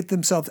 can't get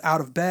themselves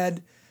out of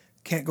bed,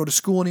 can't go to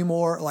school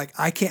anymore. Like,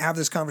 I can't have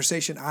this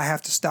conversation. I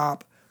have to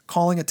stop,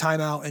 calling a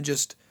timeout, and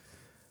just,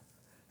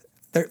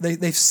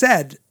 they've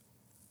said,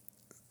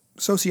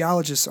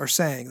 sociologists are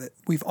saying that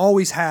we've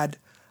always had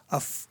a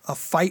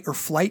fight or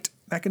flight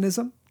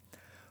mechanism,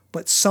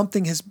 but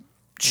something has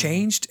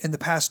changed in the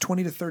past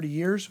 20 to 30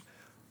 years.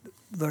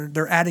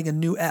 They're adding a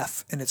new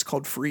F, and it's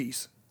called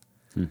freeze.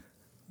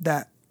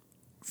 That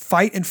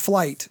fight and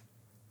flight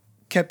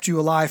kept you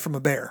alive from a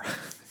bear,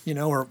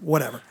 or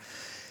whatever,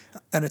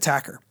 an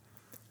attacker.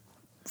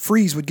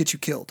 Freeze would get you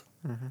killed.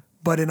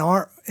 But in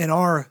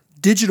our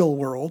digital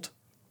world,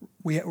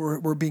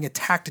 we're being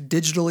attacked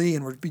digitally,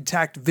 and we're being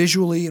attacked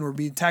visually, and we're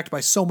being attacked by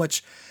so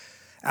much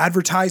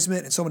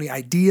advertisement and so many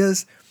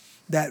ideas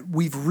that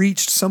we've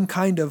reached some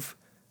kind of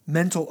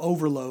mental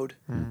overload.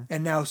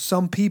 And now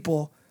some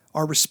people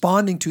are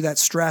responding to that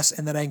stress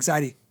and that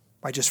anxiety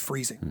by just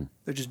freezing.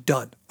 They're just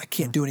done. I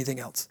can't do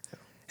anything else.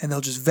 And they'll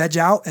just veg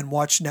out and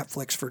watch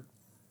Netflix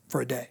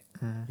for a day.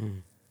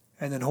 And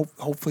then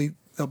hopefully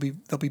they'll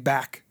be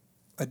back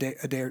a day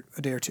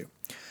or two.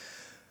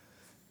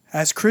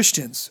 As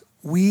Christians,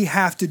 we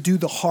have to do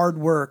the hard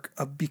work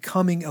of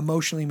becoming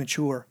emotionally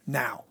mature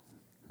now,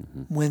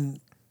 when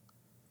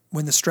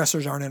the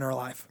stressors aren't in our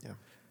life.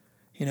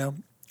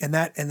 And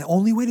the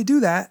only way to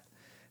do that,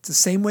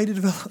 it's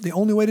the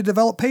only way to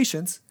develop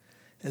patience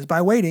is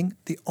by waiting.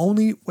 The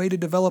only way to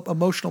develop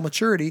emotional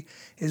maturity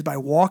is by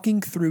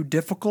walking through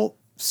difficult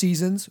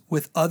seasons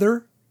with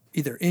either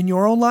in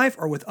your own life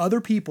or with other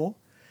people,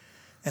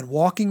 and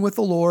walking with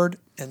the Lord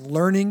and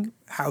learning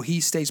how He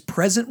stays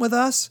present with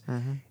us,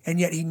 and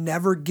yet He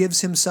never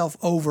gives Himself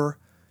over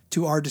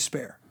to our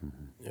despair.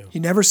 He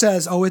never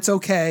says, "Oh, it's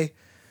okay,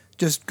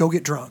 just go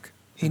get drunk."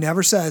 He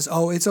never says,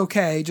 "Oh, it's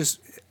okay,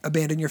 just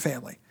abandon your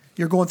family.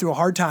 You're going through a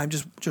hard time,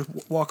 just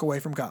walk away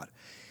from God."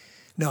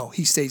 No,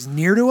 He stays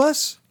near to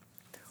us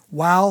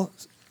while,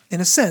 in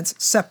a sense,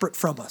 separate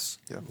from us.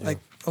 Like,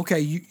 okay,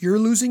 you're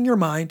losing your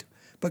mind,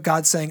 but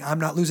God's saying, I'm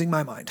not losing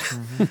my mind.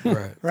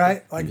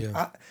 Right? Like,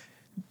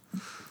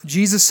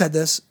 Jesus said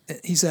this.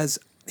 He says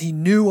He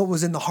knew what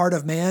was in the heart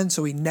of man,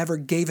 so He never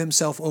gave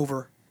Himself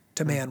over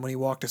to man when He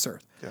walked this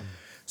earth.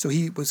 So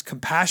He was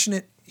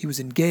compassionate, He was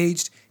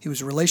engaged, He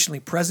was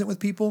relationally present with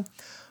people,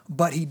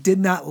 but He did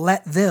not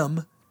let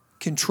them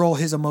control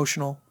His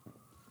emotional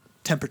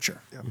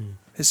temperature,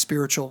 His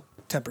spiritual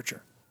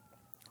temperature,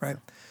 right?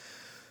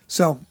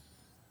 So,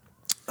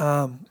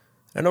 I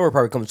know we're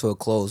probably coming to a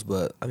close,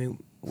 but I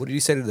mean, what did you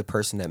say to the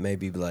person that may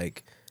be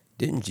like,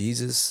 didn't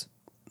Jesus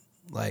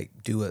like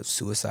do a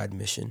suicide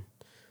mission?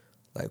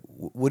 Like,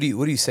 what do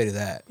you say to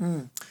that?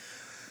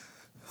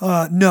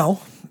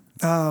 No,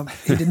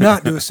 he did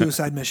not do a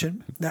suicide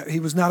mission. He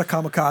was not a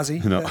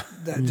kamikaze. No.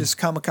 That just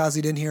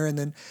kamikazed in here, and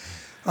then,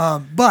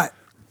 but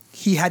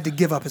he had to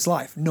give up his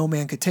life. No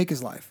man could take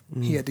his life.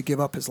 He had to give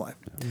up his life.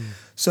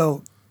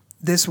 So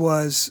this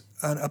was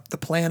the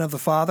plan of the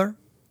Father.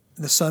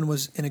 The Son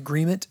was in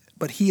agreement,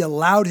 but He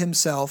allowed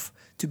Himself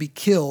to be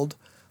killed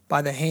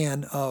by the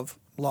hand of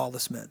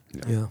lawless men.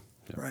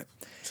 Right.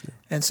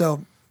 And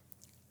so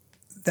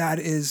that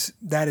is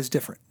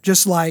different.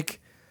 Just like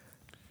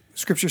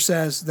Scripture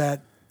says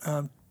that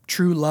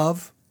true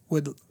love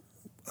would,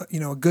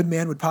 a good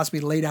man would possibly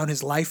lay down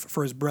his life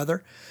for his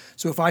brother.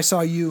 So if I saw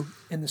you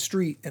in the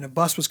street and a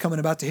bus was coming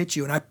about to hit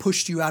you and I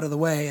pushed you out of the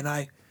way and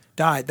I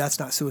died, that's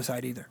not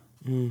suicide either.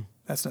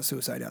 That's not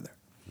suicide either.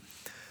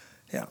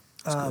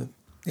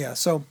 Yeah.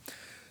 So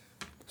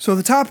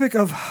the topic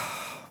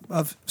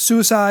of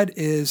suicide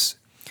is,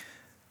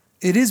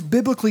 it is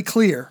biblically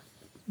clear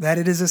that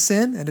it is a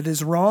sin and it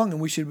is wrong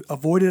and we should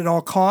avoid it at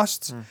all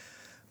costs.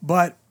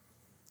 But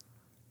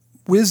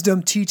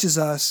wisdom teaches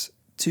us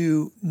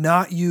to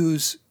not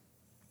use,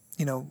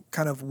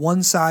 kind of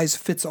one size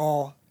fits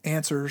all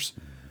answers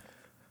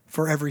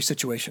for every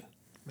situation.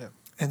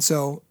 And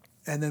so,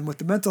 and then with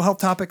the mental health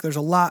topic, there's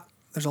a lot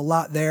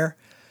there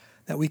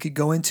that we could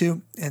go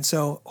into. And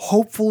so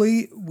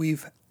hopefully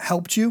we've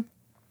helped you.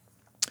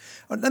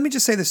 Let me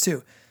just say this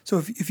too. So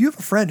if you have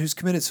a friend who's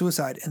committed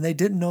suicide and they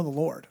didn't know the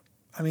Lord,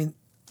 I mean,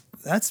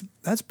 that's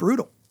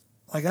brutal.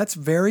 Like that's a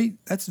very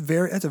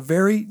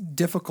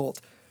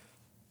difficult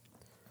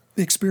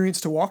experience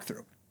to walk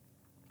through.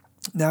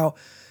 Now,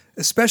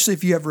 especially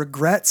if you have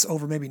regrets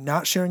over maybe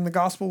not sharing the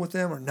gospel with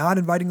them or not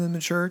inviting them to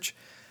church,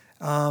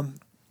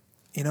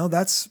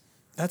 that's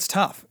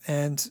tough.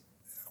 And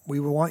we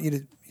would want you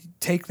to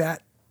take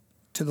that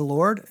to the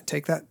Lord,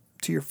 take that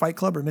to your Fight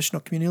Club or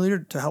missional community leader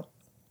to help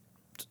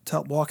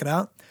walk it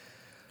out.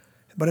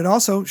 But it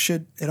also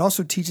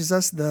teaches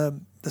us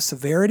the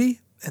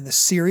severity and the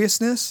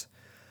seriousness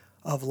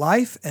of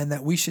life, and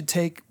that we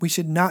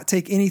should not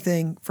take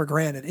anything for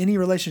granted. Any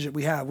relationship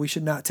we have, we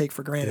should not take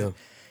for granted. Yeah.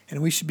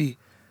 And we should be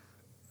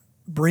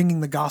bringing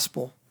the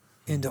gospel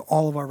into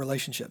all of our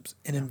relationships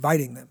and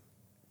inviting them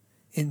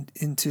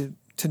into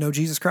know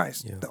Jesus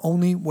Christ, the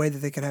only way that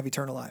they can have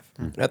eternal life.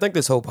 And I think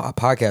this whole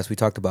podcast we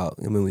talked about,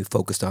 we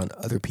focused on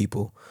other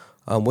people.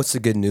 What's the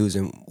good news,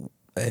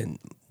 and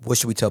what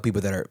should we tell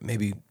people that are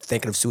maybe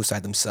thinking of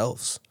suicide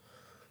themselves?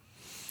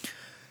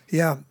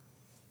 Yeah.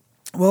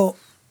 Well,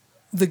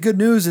 the good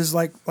news is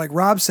like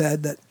Rob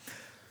said, that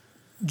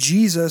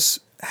Jesus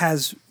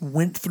has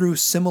went through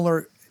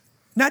similar,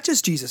 not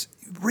just Jesus,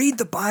 read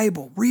the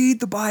Bible.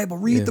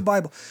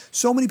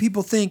 So many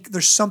people think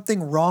there's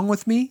something wrong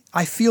with me.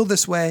 I feel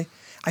this way.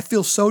 I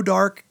feel so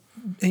dark.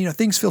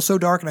 Things feel so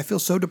dark, and I feel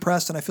so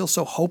depressed, and I feel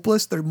so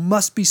hopeless. There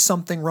must be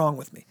something wrong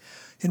with me.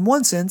 In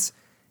one sense,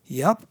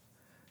 yep,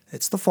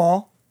 it's the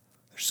fall.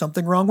 There's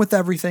something wrong with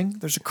everything.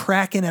 There's a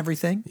crack in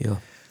everything. Yeah.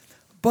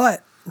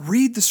 But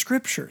read the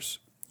scriptures.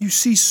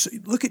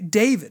 Look at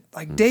David.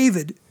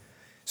 David.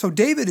 So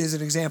David is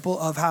an example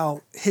of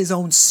how his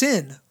own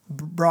sin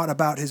brought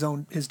about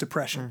his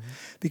depression,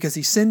 because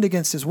he sinned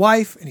against his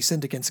wife, and he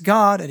sinned against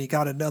God, and he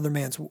got another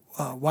man's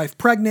wife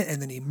pregnant,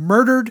 and then he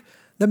murdered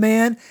the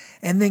man,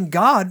 and then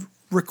God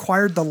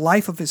required the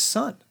life of his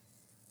son.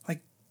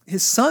 Like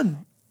his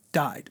son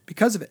died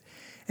because of it.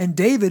 And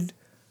David,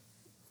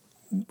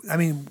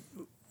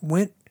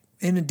 went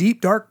in a deep,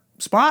 dark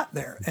spot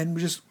there and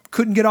just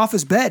couldn't get off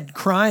his bed,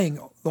 crying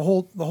the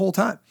whole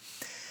time.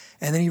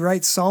 And then he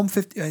writes Psalm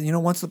 50.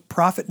 Once the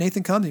prophet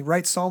Nathan comes, he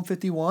writes Psalm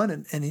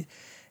 51,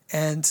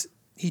 and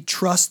he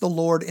trusts the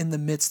Lord in the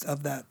midst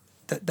of that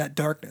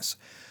darkness.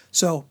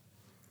 So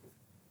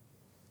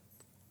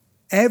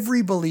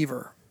every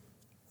believer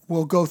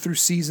will go through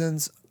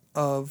seasons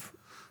of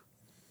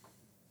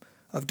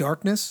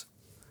darkness,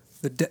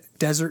 the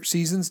desert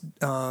seasons.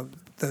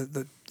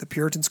 The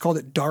Puritans called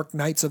it dark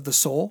nights of the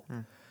soul.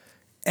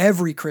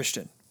 Every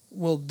Christian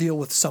will deal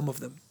with some of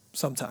them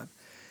sometime.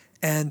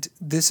 And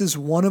this is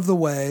one of the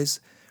ways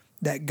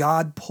that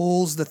God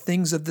pulls the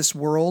things of this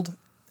world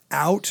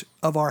out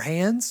of our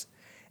hands,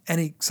 and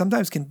he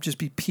sometimes can just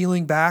be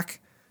peeling back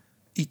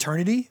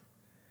eternity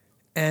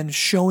and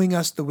showing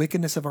us the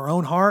wickedness of our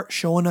own heart,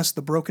 showing us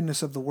the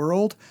brokenness of the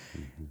world,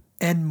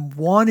 and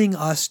wanting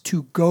us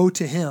to go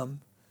to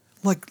him.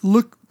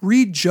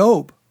 Read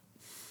Job.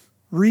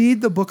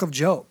 Read the book of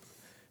Job.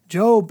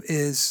 Job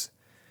is,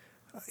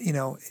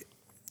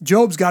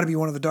 Job's got to be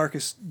one of the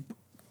darkest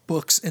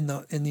books in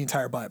the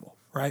entire Bible,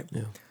 right?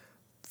 Yeah.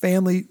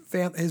 Family,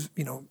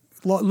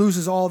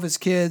 loses all of his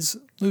kids,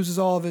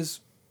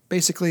 loses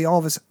basically all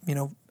of his,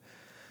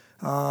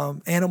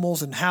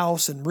 animals and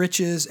house and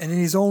riches, and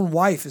his own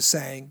wife is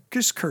saying,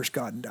 just curse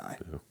God and die.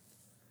 Yeah.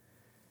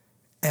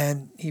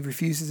 And he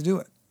refuses to do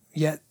it.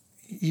 Yet,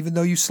 even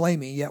though you slay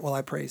me, yet will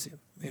I praise you,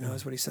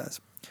 is what he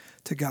says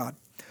to God.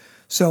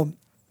 So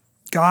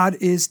God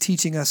is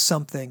teaching us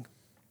something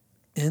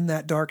in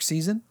that dark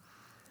season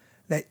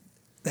that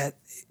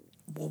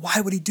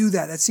why would he do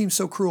that? That seems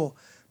so cruel,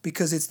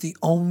 because it's the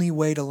only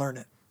way to learn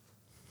it.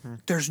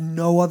 There's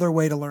no other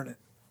way to learn it.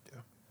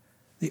 Yeah.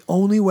 The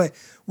only way,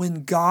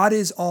 when God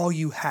is all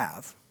you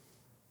have,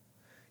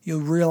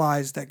 you'll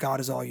realize that God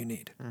is all you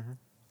need. Mm-hmm.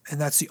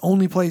 And that's the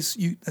only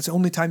that's the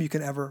only time you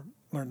can ever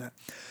learn that.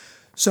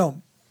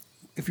 So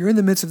if you're in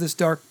the midst of this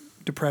dark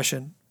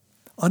depression,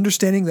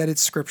 understanding that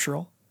it's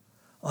scriptural,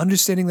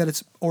 understanding that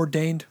it's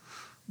ordained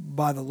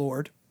by the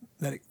Lord,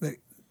 that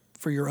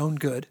for your own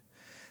good,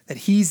 that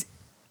he's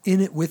in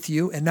it with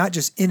you, and not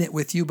just in it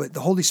with you, but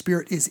the Holy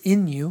Spirit is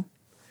in you,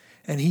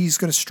 and he's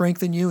going to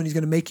strengthen you, and he's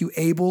going to make you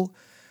able,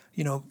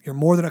 you're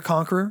more than a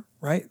conqueror,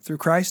 right? Through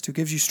Christ who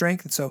gives you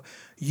strength. And so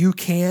you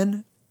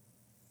can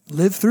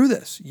live through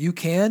this. You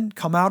can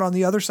come out on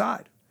the other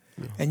side.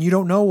 Yeah. And you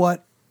don't know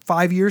what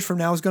 5 years from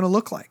now is going to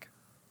look like,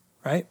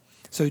 right?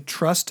 So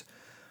trust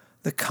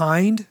the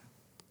kind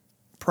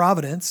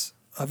providence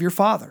of your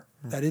Father,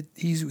 that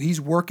he's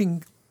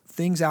working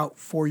things out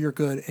for your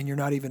good, and you're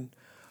not even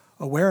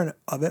aware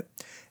of it.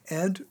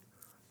 And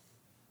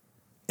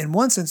in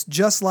one sense,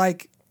 just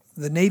like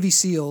the Navy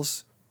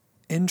SEALs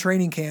in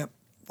training camp,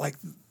 like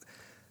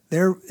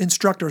their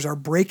instructors are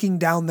breaking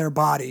down their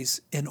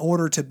bodies in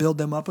order to build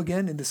them up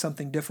again into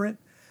something different,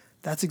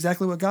 that's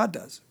exactly what God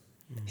does.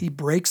 He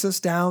breaks us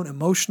down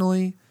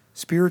emotionally,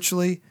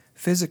 spiritually,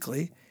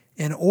 physically,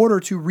 in order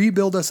to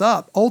rebuild us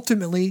up,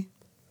 ultimately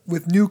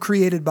with new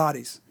created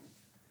bodies.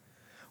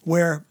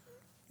 Where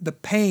the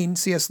pain,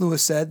 C.S.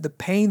 Lewis said, the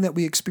pain that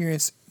we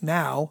experience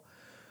now,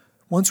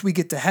 once we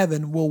get to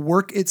heaven, will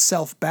work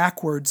itself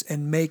backwards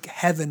and make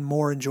heaven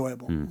more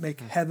enjoyable,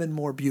 make heaven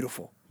more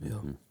beautiful. Yeah.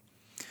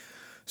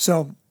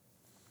 So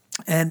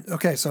I'm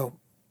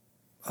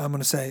going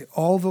to say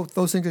all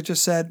those things I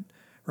just said.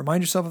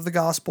 Remind yourself of the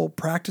gospel,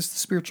 practice the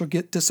spiritual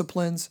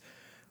disciplines.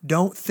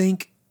 Don't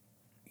think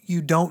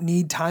you don't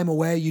need time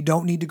away. You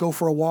don't need to go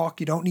for a walk.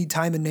 You don't need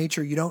time in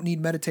nature. You don't need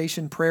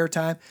meditation, prayer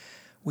time.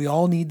 We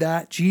all need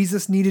that.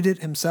 Jesus needed it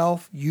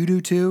himself. You do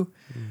too.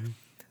 Mm-hmm.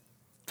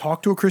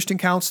 Talk to a Christian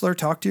counselor,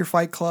 talk to your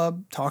fight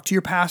club, talk to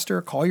your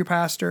pastor, call your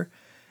pastor,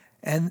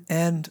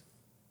 and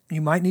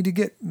you might need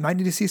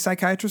to see a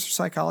psychiatrist or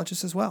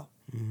psychologist as well.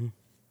 Mm-hmm.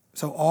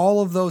 So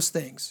all of those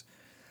things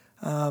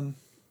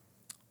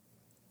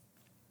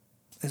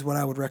is what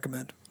I would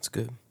recommend. That's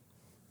good.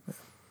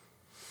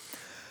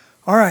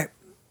 All right.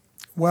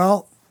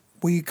 Well,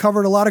 we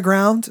covered a lot of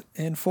ground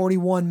in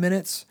 41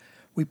 minutes.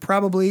 We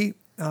probably,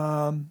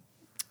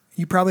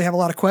 you probably have a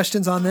lot of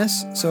questions on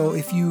this. So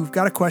if you've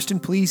got a question,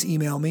 please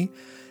email me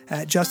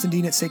at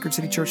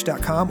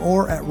justindean@sacredcitychurch.com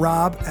or at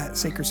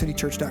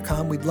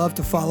rob@sacredcitychurch.com. We'd love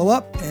to follow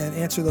up and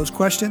answer those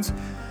questions.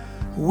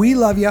 We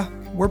love you.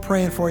 We're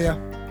praying for you.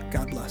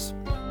 God bless.